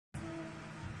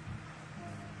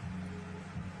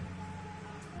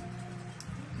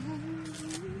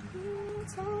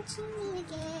to me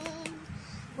again.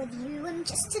 With you, I'm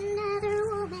just another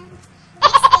woman.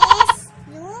 Is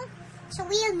yung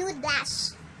Shawil Nude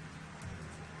Blush.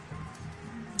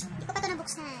 Hindi ko pa ito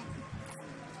nabuksan.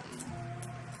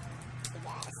 Okay,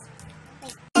 guys.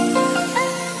 Wait.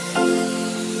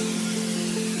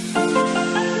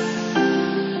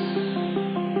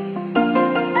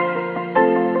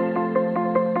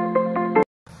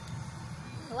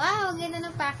 Wow, ganda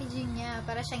ng packaging niya.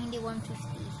 Para siyang hindi 150.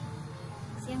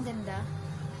 Kasi ang ganda.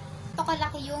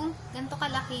 Ganito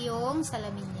kalaki yung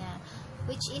salamin niya.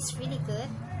 Which is really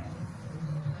good.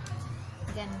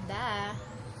 Ganda.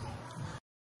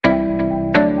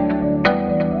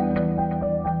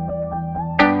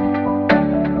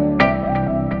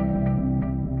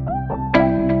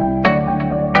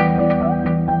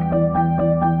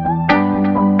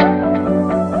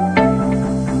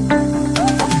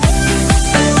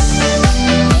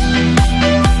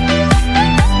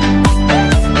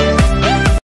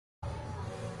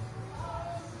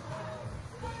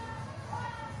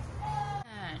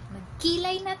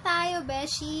 Kilay na tayo,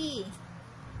 beshi.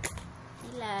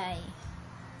 Kilay.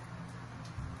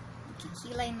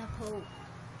 Kilay na po.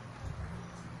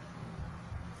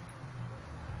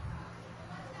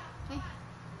 Okay.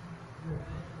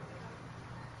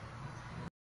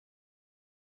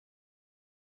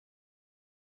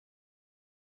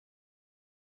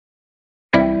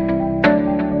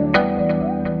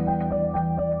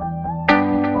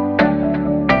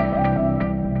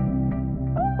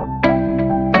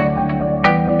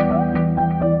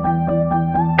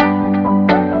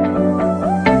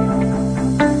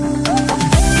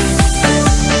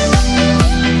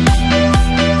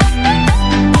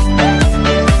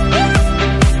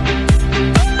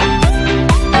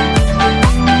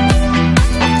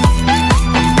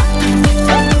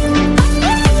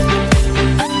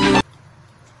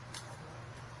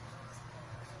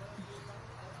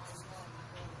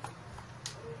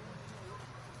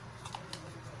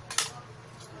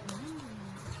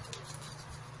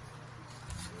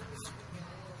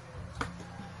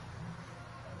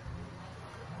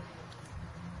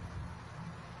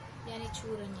 Yan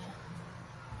itsura niya.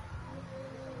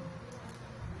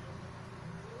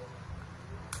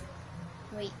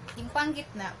 Wait, yung pang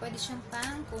gitna, pwede siyang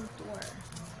pang contour.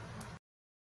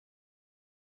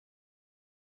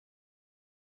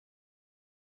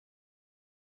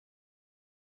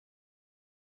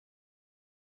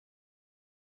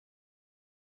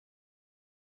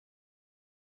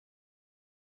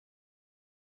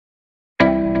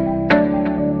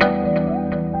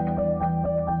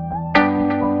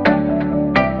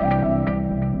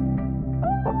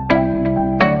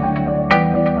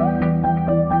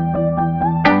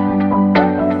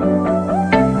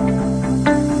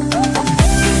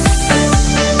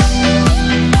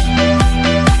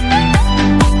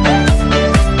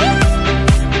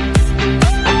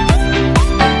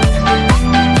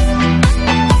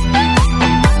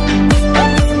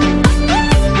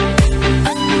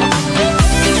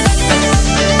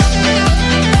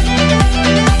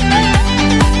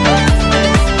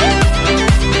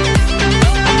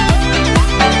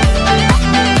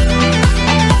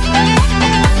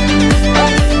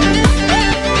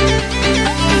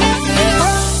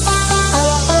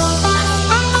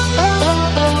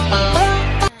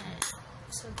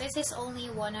 This is only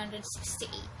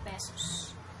 168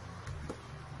 pesos.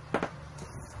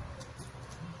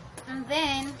 And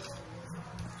then,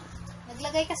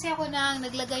 naglagay ako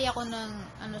ng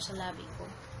ano sa labi ko.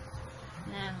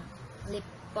 Ng lip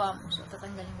balm. So,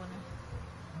 tatanggalin ko na.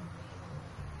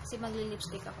 Kasi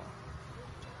magli-lipstick ako.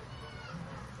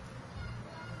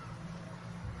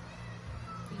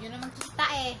 Hindi nyo naman kita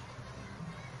eh.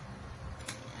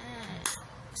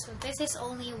 So, this is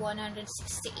only 168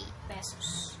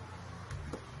 pesos.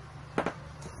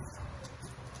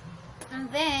 And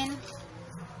then,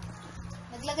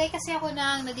 naglagay ako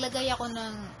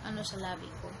ng ano sa labi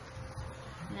ko.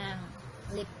 Ng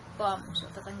lip balm. So,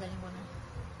 tatanggalin ko na.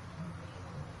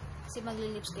 Kasi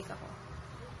magli-lipstick ako.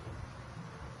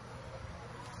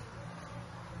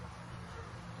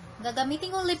 Gagamitin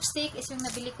kong lipstick is yung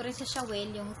nabili ko rin sa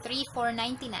Shawil, yung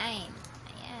 3,499.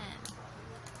 Ayan.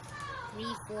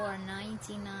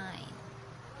 3,499.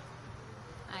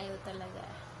 Ayaw talaga.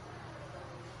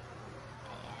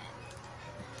 Ayan.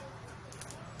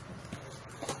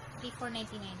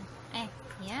 3,499. Eh,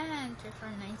 yan.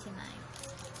 3,499.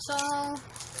 So,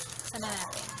 sana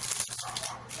natin.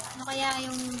 Ano kaya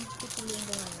yung pipiliin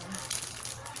ko ngayon?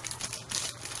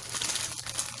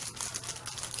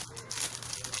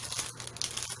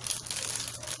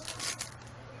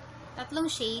 Tatlong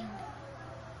shade.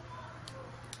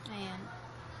 Ayan.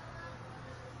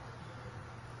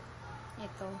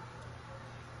 ito.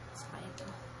 Saka ito.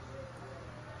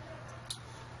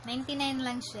 99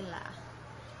 lang sila.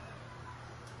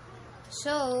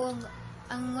 So,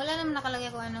 ang wala naman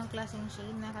nakalagay kung anong klaseng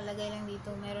shade. Nakalagay lang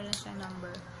dito. Meron lang siya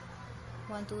number.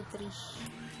 1, 2, 3.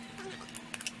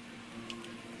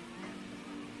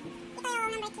 Ito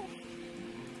yung number 2.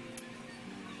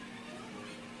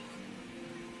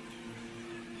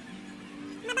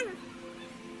 Mabango.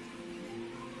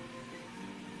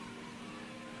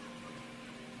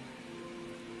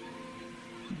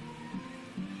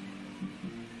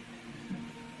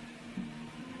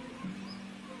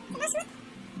 Tapos mo?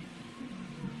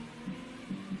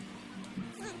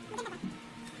 Yan, maganda ba?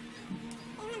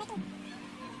 Ito yung number 2.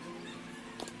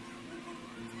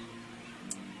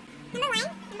 Number 1.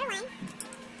 Number 1. Mabango. Number 1.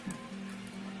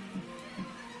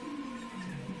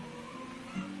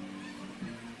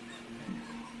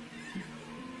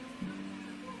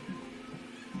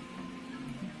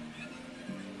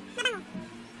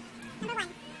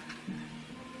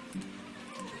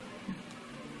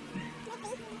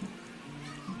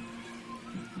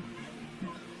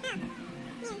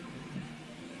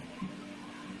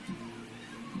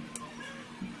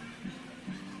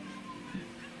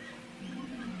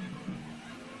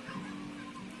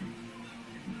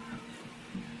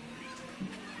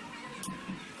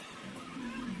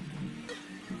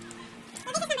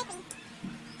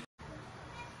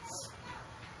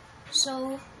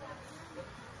 So,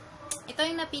 ito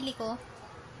yung napili ko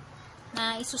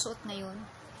na isusuot ngayon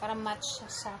para match siya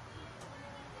sa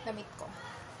damit ko.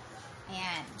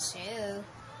 Ayan. So,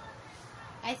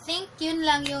 I think yun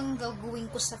lang yung gagawin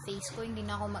ko sa face ko. Hindi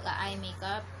na ako mag-eye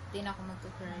makeup. Hindi na ako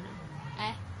mag-curl.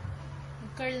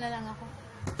 Mag-curl na lang ako.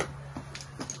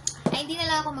 Hindi na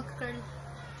lang ako mag-curl.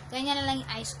 Ganyan na lang yung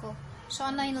eyes ko. So,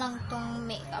 ano yun lang tong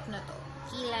makeup na to.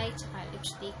 Kilay, tsaka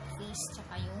lipstick, face,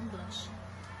 tsaka yung blush.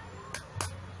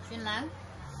 Yun lang.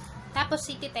 Tapos,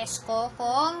 iti-test ko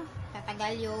kung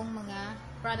tatagal yung mga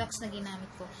products na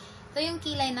ginamit ko. Ito yung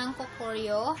kilay ng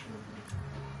kukuryu.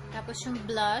 Tapos, yung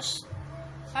blush.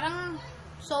 Parang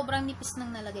sobrang nipis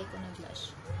nang nalagay ko ng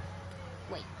blush.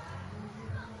 Wait.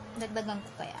 Dagdagan ko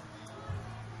kaya.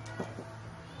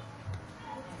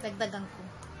 Dagdagan ko.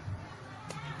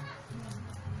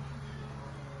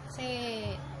 Kasi,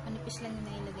 manipis lang yung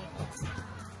nailagay ko.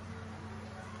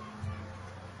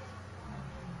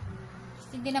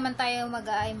 Hindi naman tayo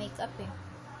mag-eye makeup eh.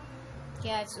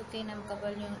 Kaya it's okay na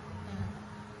makabal yung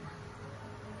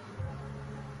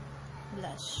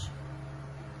blush.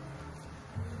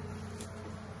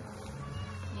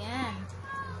 Yan.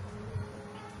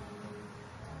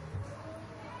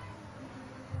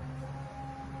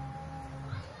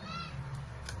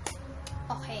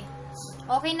 Okay.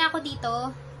 Okay na ako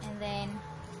dito. And then,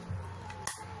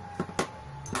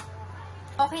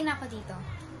 okay na ako dito.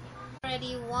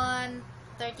 Already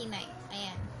 1:39.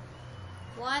 Ayan.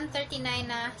 1:39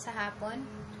 na sa hapon.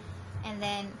 And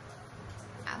then,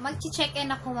 mag-check-in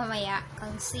ako mamaya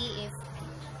kung see if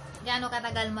gaano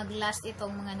katagal mag-last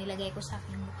itong mga nilagay ko sa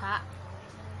aking mukha.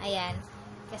 Ayan.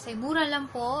 Kasi mura lang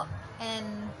po.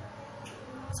 And,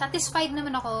 satisfied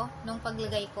naman ako nung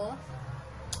paglagay ko.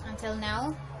 Until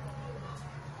now.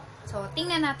 So,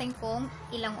 tingnan natin kung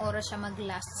ilang oras siya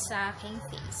mag-last sa aking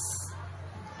face.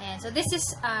 Ayan. So, this is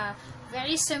a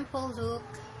very simple look.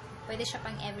 Pwede siya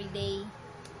pang everyday.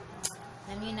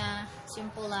 Alam nyo na,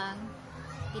 simple lang.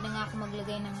 Hindi na nga ako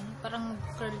maglagay ng parang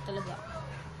curl talaga.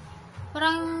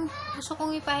 Parang gusto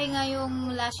kong ipahinga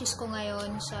yung lashes ko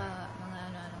ngayon sa mga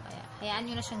ano-ano kaya. Hayaan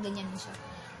nyo na siyang ganyan siya.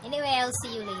 Anyway, I'll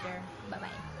see you later.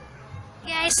 Bye-bye.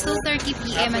 Guys, 2:30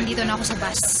 PM. Andito na ako sa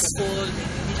bus.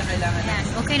 Hindi na kailangan. Ayan,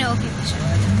 okay na okay pa siya.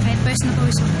 Kahit first na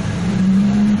pawis ako.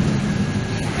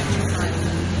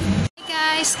 Hey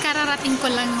guys, kararating ko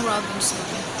lang Robinson.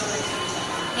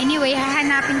 Anyway,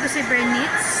 hahanapin ko si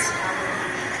Bernitz.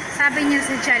 Sabi niya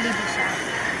sa Jollibee siya.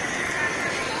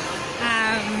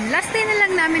 Last day na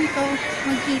lang namin to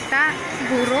magkita.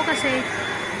 Siguro kasi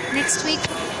next week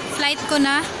flight ko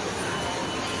na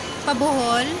pa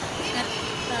Bohol. At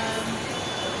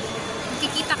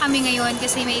magkikita kami ngayon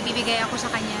kasi may ibibigay ako sa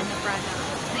kanya na product.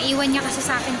 Naiwan niya kasi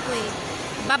sa akin to eh.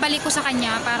 Babalik ko sa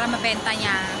kanya para mabenta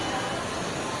niya.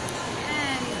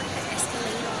 Ayan,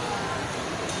 escalator.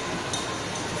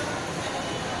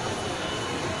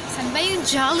 Saan ba yung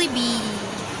Jollibee?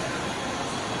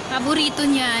 Paborito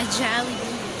niya,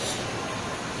 Jollibee.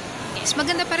 Yes,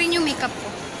 maganda pa rin yung makeup ko.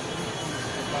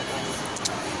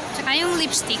 Tsaka yung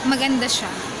lipstick, maganda siya.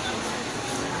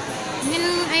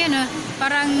 Ayun ah,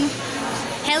 parang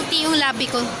healthy yung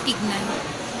labi ko, tignan.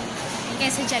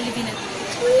 Kaya sa Jollibee natin.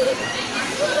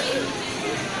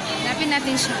 Hanapin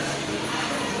natin siya.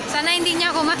 Sana hindi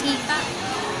niya ako makita.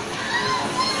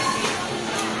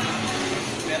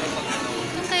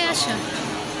 na siya.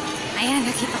 Ayan,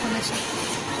 nakita ko na siya.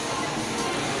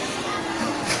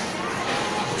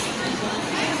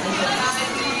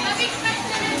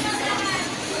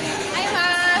 Hi,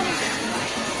 ma'am!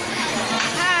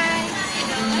 Hi!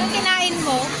 Anong kinain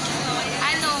mo?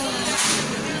 Ano,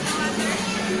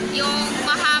 yung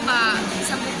mahaba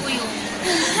sa kukuryu.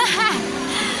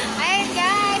 Ayan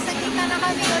guys, nagkita na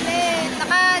kami ulit.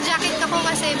 Naka-jacket ako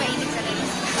kasi mainit sa labas.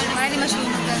 Para di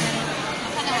masunog ka na.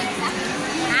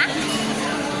 Ha?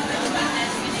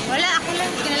 Wala, ako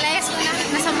lang. Kinalayas ko na.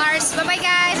 Nasa Mars. Bye-bye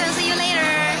guys. I'll see you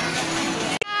later.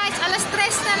 Guys, alas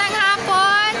 3 na ng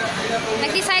hapon.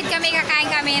 Nag-decide kami, kakain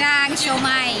kami ng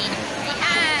siomai.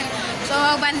 Ayan. So,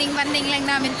 banding-banding lang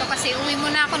namin to kasi uwi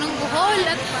muna ako ng Bohol.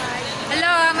 At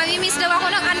hello, mamimiss daw ako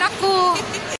ng anak ko.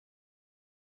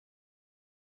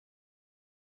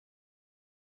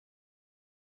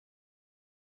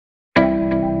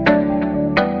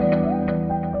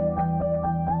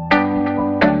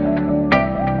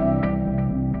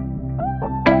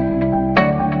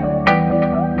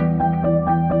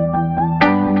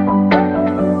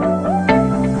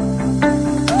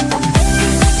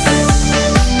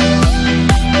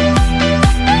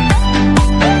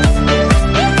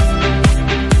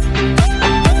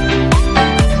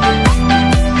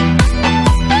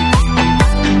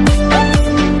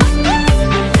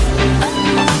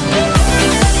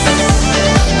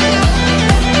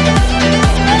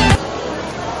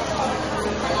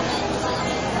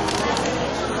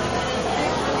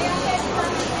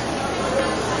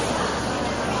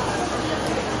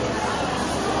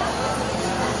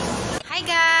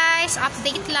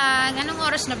 Update lang. Anong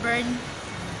oras na, Bern?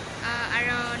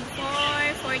 Around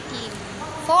 4:14.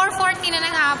 4:40 na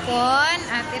ng hapon.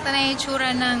 At ito na yung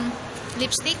tsura ng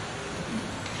lipstick.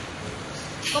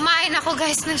 Kumain ako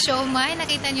guys ng siomai.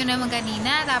 Nakita nyo naman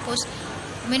kanina. Tapos,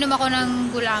 uminom ako ng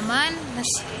gulaman.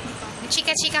 Tapos,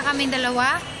 chika-chika kaming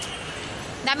dalawa.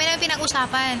 Dami namin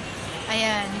pinag-usapan.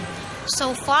 Ayan.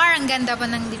 So far, ang ganda pa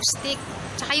ng lipstick.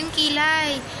 Tsaka yung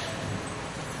kilay.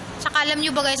 Tsaka alam nyo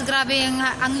ba guys, grabe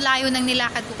ang layo ng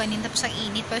nilakad ko kanina. Tapos ang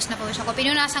init, pawis na pawis ako.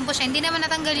 Pinunasan ko siya. Hindi naman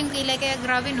natanggal yung kilay. Kaya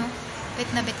grabe no. Bet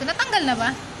na bet ko. Natanggal na ba?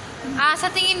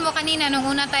 Sa tingin mo kanina, nung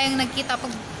una tayong nagkita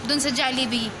pag dun sa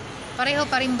Jollibee, pareho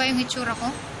pa rin ba yung itsura ko?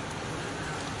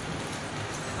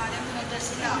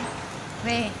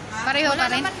 Re, pareho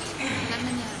pa rin?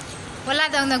 Wala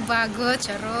daw nagbago.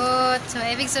 Charot. So,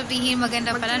 ibig sabihin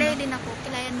maganda pala. Magkilay din ako.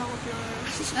 Kilayan mo ako, Flor.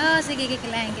 Oh, sige,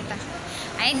 kikilayan kita.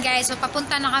 Ayun guys, so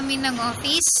papunta na kami ng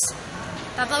office.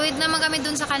 Tatawid naman kami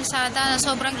dun sa kalsada na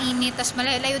sobrang init. Tapos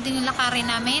malayo din yung lakarin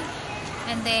namin.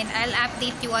 And then, I'll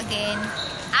update you again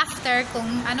after kung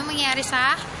ano mangyari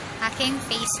sa aking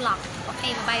face lock.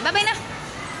 Okay, bye-bye. Bye-bye na!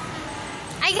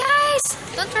 Ay guys!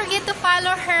 Don't forget to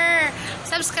follow her.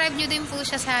 Subscribe nyo din po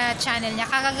siya sa channel niya.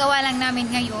 Kakagawa lang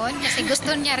namin ngayon kasi gusto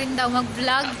niya rin daw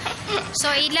mag-vlog. So,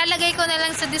 ilalagay ko na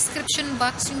lang sa description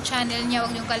box yung channel niya.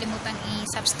 Huwag nyo kalimutang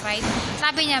i-subscribe.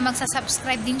 Sabi niya,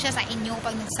 magsasubscribe din siya sa inyo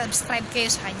pag nag-subscribe kayo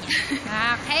sa kanya.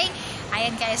 Okay?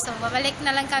 Ayan guys. So, babalik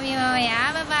na lang kami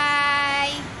mamaya.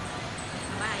 Bye-bye!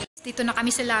 Bye! Dito na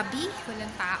kami sa lobby.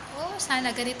 Walang tao.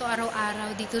 Sana ganito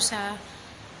araw-araw dito sa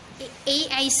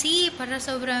AIC para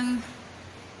sobrang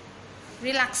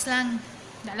relax lang.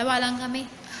 Dalawa lang kami.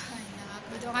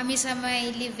 Dito kami sa may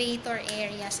elevator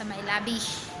area, sa may lobby.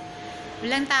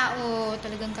 Walang tao,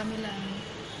 talagang kami lang.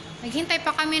 Naghintay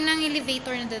pa kami ng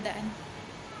elevator na dadaan.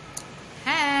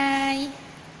 Hi!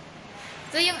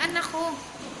 Ito yung anak ko.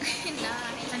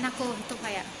 Anak ko, ito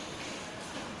kaya.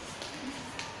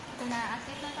 Ito na,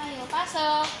 akit na tayo.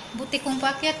 Pasok! Buti kong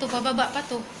pakyat to, bababa pa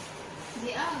to.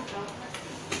 Hindi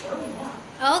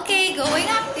Okay, going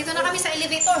up. Dito na kami sa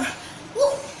elevator.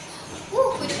 Woo!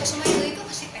 Woo! Pwede pa sumayo dito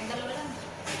kasi tayong dalawa lang.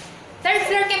 Third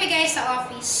floor kami guys sa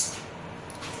office.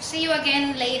 See you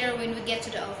again later when we get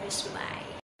to the office. Bye.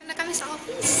 Dito na kami sa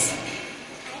office.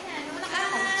 Ayan, ano na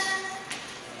ako?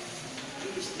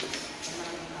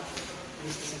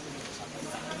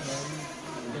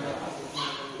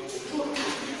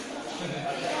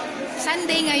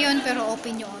 Sunday ngayon pero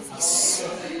open yung office.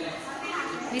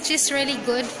 Which is really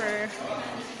good for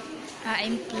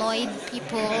employed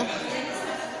people.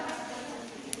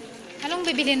 Anong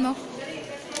bibilhin mo?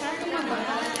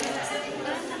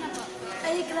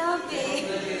 Ay, grabe.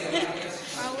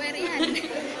 Power yan.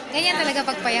 Ganyan talaga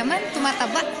pagpayaman.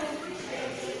 Tumataba.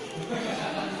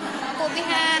 Ako,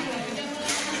 biha.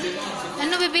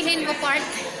 Ano bibilhin mo, part?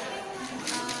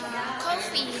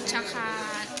 Coffee, tsaka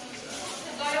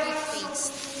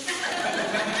toothpaste.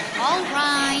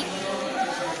 Alright.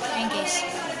 Ayan guys.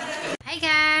 Hi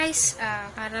guys.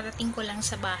 Kararating ko lang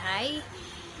sa bahay.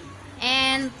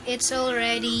 And it's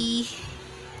already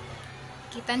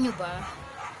Kita nyo ba?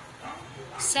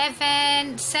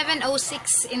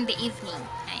 7:06 in the evening.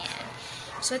 Ayan.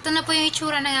 So, ito na po yung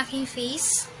itsura ng aking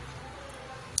face.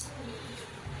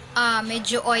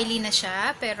 Medyo oily na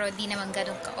siya, pero di naman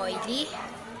ganun ka-oily.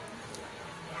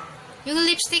 Yung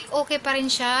lipstick, okay pa rin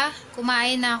siya.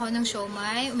 Kumain na ako ng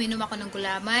siomai, uminom ako ng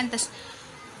gulaman, tas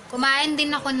kumain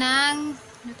din ako ng,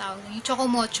 ano tawag, yung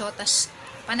chocomocho, tas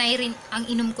panay rin ang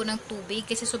inom ko ng tubig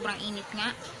kasi sobrang init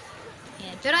nga.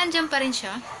 Ayan. Pero andyan pa rin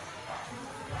siya.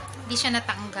 Hindi siya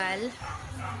natanggal.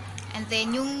 And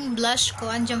then, yung blush ko,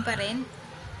 andyan pa rin.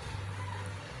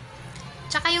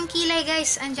 Tsaka yung kilay,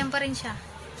 guys, andyan pa rin siya.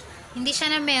 Hindi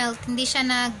siya na-melt, hindi siya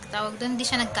nagtawag doon, hindi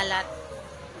siya nagkalat.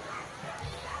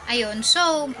 Ayun,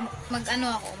 so,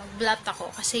 mag-blot ako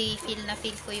kasi feel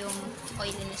ko yung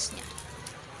oiliness niya.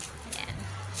 Ayan.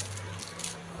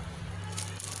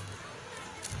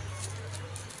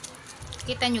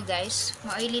 Kita nyo, guys,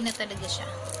 ma-oily na talaga siya.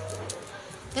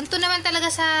 Ganito naman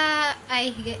talaga sa,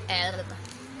 ano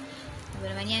ba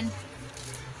naman yan?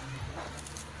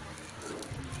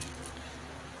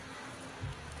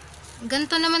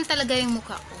 Ganito naman talaga yung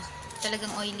mukha ko.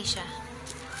 Talagang oily siya.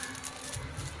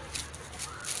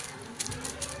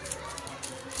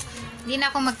 Hindi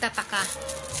na ako magtataka.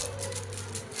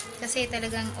 Kasi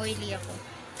talagang oily ako.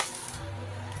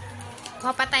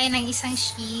 Kuha pa tayo ng isang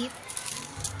sheet.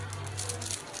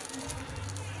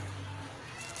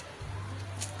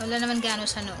 Wala naman gaano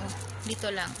sa noo. Dito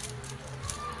lang.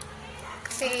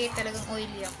 Kasi talagang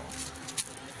oily ako.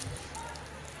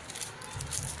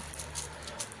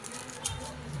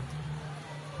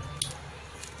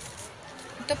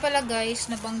 Ito pala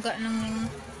guys, nabangga ng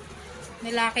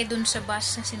lalaki dun sa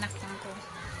bus na sinakyan ko.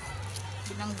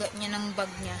 Binangga niya ng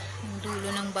bag niya. Yung dulo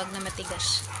ng bag na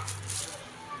matigas.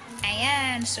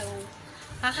 Ayan. So,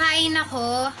 kakain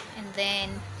ako. And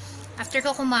then, after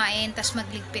ko kumain, tas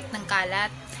magligpit ng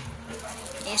kalat,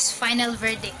 is final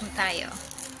verdict na tayo.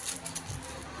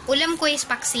 Ulam ko is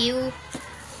paksiw,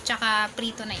 tsaka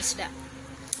prito na isda.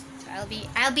 So,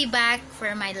 I'll be back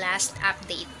for my last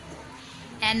update.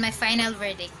 And my final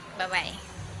verdict. Bye-bye.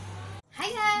 Hi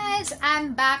guys!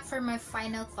 I'm back for my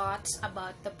final thoughts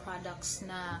about the products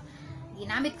na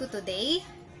ginamit ko today.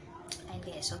 And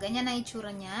guys, so ganyan na itsura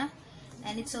niya.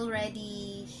 And it's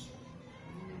already,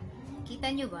 kita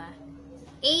nyo ba?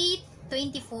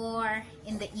 8:24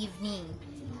 in the evening.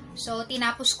 So,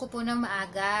 tinapos ko po ng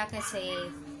maaga kasi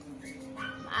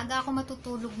maaga ako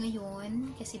matutulog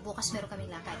ngayon kasi bukas meron kami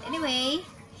lakad. Anyway,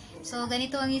 so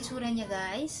ganito ang itsura niya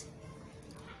guys.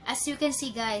 As you can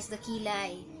see guys, the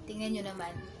kilay. Tingnan nyo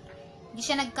naman. Hindi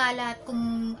siya nagkalat.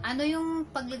 Kung ano yung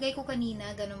paglagay ko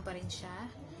kanina, ganun pa rin siya.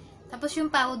 Tapos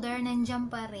yung powder, nandyan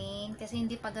pa rin. Kasi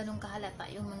hindi pa ganun kahalata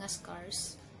yung mga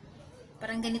scars.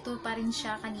 Parang ganito pa rin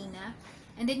siya kanina.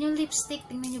 And then yung lipstick,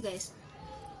 tingnan nyo guys.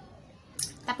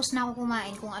 Tapos na ako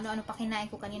kumain. Kung ano-ano pa kinain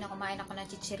ko kanina. Kumain ako ng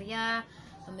chichirya.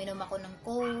 Uminom ako ng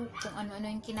coke. Kung ano-ano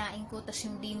yung kinain ko. Tapos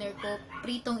yung dinner ko,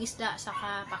 pritong isda,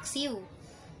 saka paksiw.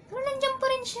 Pero nandyan pa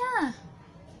rin siya.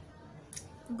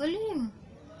 Galing.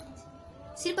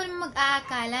 Sino ba naman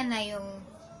mag-aakala na yung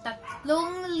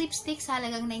tatlong lipstick sa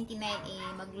halagang 99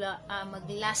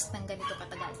 mag-last ng ganito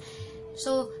katagal?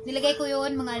 So, nilagay ko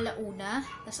yun mga alauna.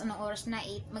 Tapos anong oras na?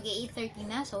 Mag-8:30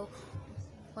 na. So,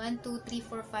 1, 2, 3,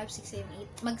 4, 5, 6, 7,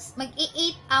 8.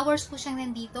 Mag-8 hours po siyang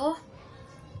nandito.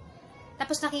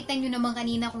 Tapos nakita nyo naman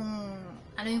kanina kung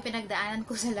ano yung pinagdaanan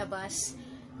ko sa labas.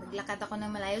 Naglakad ako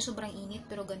ng malayo. Sobrang init.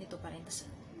 Pero ganito pa rin. Tapos,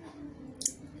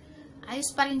 ayos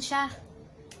pa rin siya.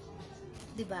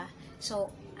 Diba?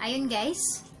 So, ayun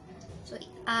guys. So,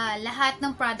 lahat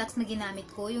ng products na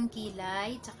ginamit ko, yung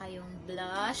kilay, tsaka yung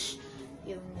blush,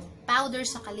 yung powder,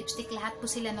 saka lipstick, lahat po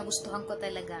sila nagustuhan ko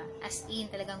talaga. As in,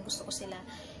 talagang gusto ko sila.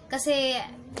 Kasi,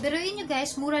 biruin nyo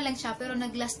guys, mura lang siya, pero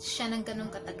naglast siya ng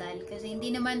ganun katagal. Kasi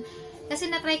hindi naman,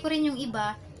 kasi natry ko rin yung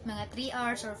iba, mga 3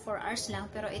 hours or 4 hours lang,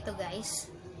 pero ito guys,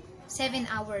 7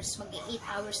 hours, mag-8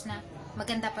 hours na,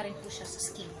 maganda pa rin po siya sa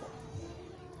skin ko.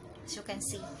 As you can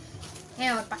see.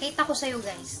 Ngayon, pakita ko sa'yo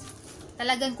guys.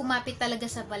 Talagang kumapit talaga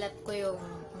sa balat ko yung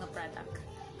mga product.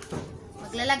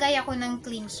 Maglalagay ako ng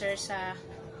cleanser sa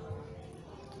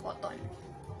cotton.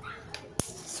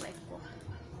 Swipe ko.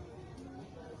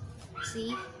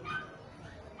 See?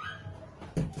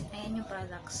 Ayan yung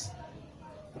products.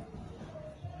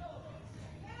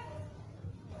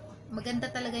 Maganda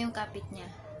talaga yung kapit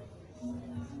niya.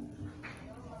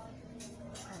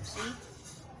 Oh, see?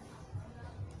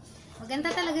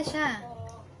 Maganda talaga siya.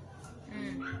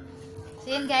 So,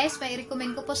 yan guys,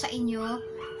 pa-recommend ko po sa inyo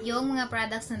yung mga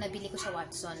products na nabili ko sa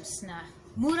Watsons na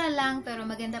mura lang, pero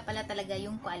maganda pala talaga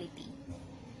yung quality.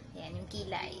 Yan, yung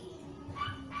kilay.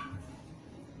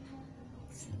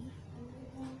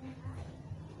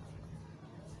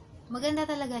 Maganda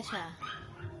talaga siya.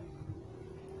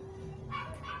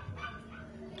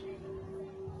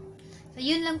 So,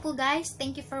 yun lang po guys.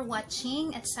 Thank you for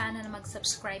watching. At sana na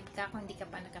mag-subscribe ka kung hindi ka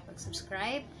pa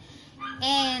nakapag-subscribe.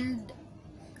 And,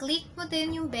 click mo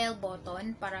din yung bell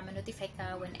button para ma-notify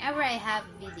ka whenever I have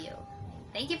video.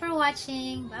 Thank you for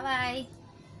watching. Bye-bye!